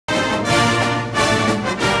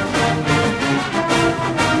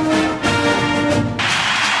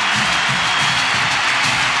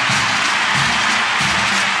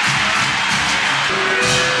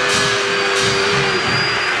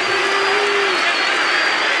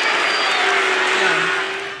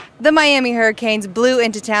The Miami Hurricanes blew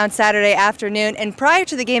into town Saturday afternoon, and prior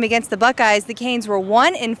to the game against the Buckeyes, the Canes were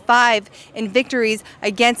 1-5 in victories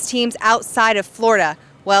against teams outside of Florida.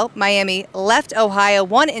 Well, Miami left Ohio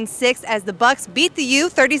 1-6 as the Bucks beat the U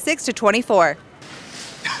 36-24.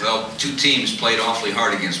 Well, two teams played awfully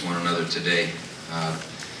hard against one another today.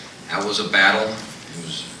 That was a battle. It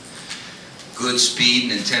was good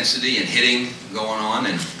speed and intensity and hitting going on,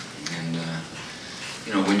 and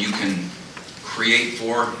you know, when you can create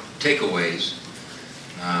 4 takeaways,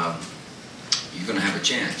 you're going to have a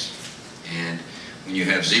chance. And when you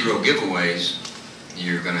have 0 giveaways,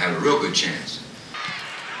 you're going to have a real good chance.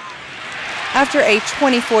 After a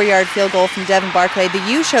 24-yard field goal from Devin Barclay, the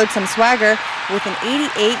U showed some swagger with an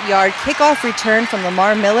 88-yard kickoff return from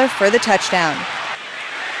Lamar Miller for the touchdown.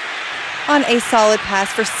 On a solid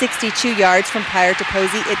pass for 62 yards from Pryor to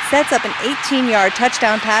Posey, it sets up an 18-yard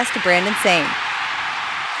touchdown pass to Brandon Sane.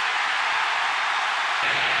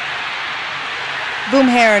 Boom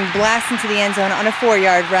Heron blasts into the end zone on a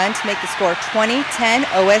 4-yard run to make the score 20-10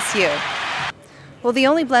 OSU. Well, the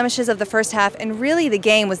only blemishes of the first half and really the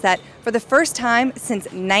game was that for the first time since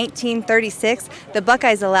 1936, the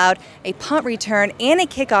Buckeyes allowed a punt return and a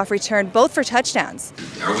kickoff return, both for touchdowns.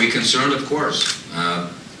 Are we concerned? Of course.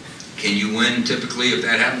 Can you win typically if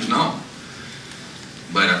that happens? No.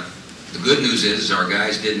 But the good news is our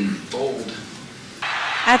guys didn't fold.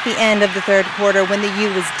 At the end of the third quarter, when the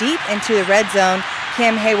U was deep into the red zone,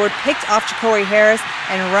 Cam Heywards picked off Ja'Cory Harris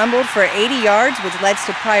and rumbled for 80 yards, which led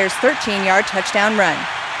to Pryor's 13-yard touchdown run.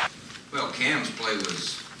 Well, Cam's play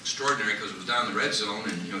was extraordinary because it was down in the red zone,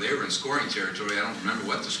 and you know they were in scoring territory. I don't remember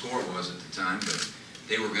what the score was at the time, but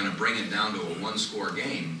they were going to bring it down to a 1-score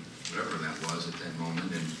game, whatever that was at that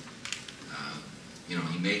moment. And you know,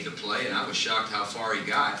 he made the play, and I was shocked how far he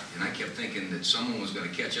got. And I kept thinking that someone was going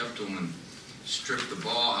to catch up to him and strip the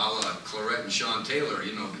ball a la Clarett and Sean Taylor,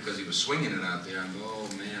 you know, because he was swinging it out there. I go, oh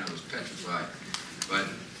man, I was petrified. But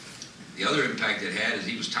the other impact it had is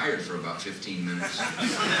he was tired for about 15 minutes.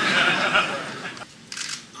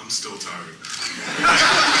 I'm still tired.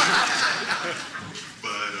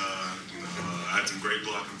 But I had some great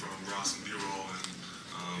blocking from Ross and B-roll, and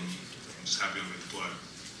I'm just happy to make the play.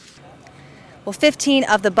 Well, 15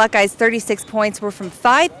 of the Buckeyes' 36 points were from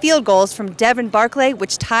 5 field goals from Devin Barclay,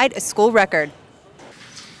 which tied a school record.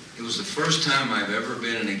 It was the first time I've ever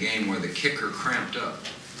been in a game where the kicker cramped up.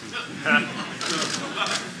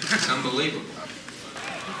 It's unbelievable.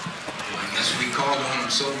 I guess we called on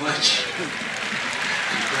him so much.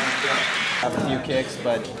 He cramped up. I have a few kicks,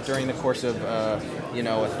 but during the course of you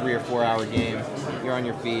know, a 3 or 4 hour game, you're on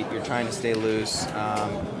your feet, you're trying to stay loose,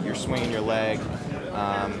 you're swinging your leg.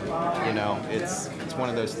 You know, it's one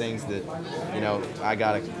of those things that, you know, I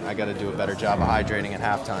gotta do a better job of hydrating at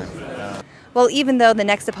halftime. Well, even though the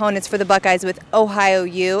next opponents for the Buckeyes with Ohio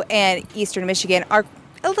U and Eastern Michigan are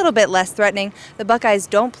a little bit less threatening, the Buckeyes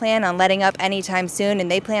don't plan on letting up anytime soon,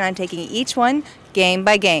 and they plan on taking each one game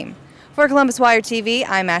by game. For Columbus Wire TV,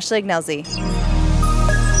 I'm Ashleigh Ignelzi.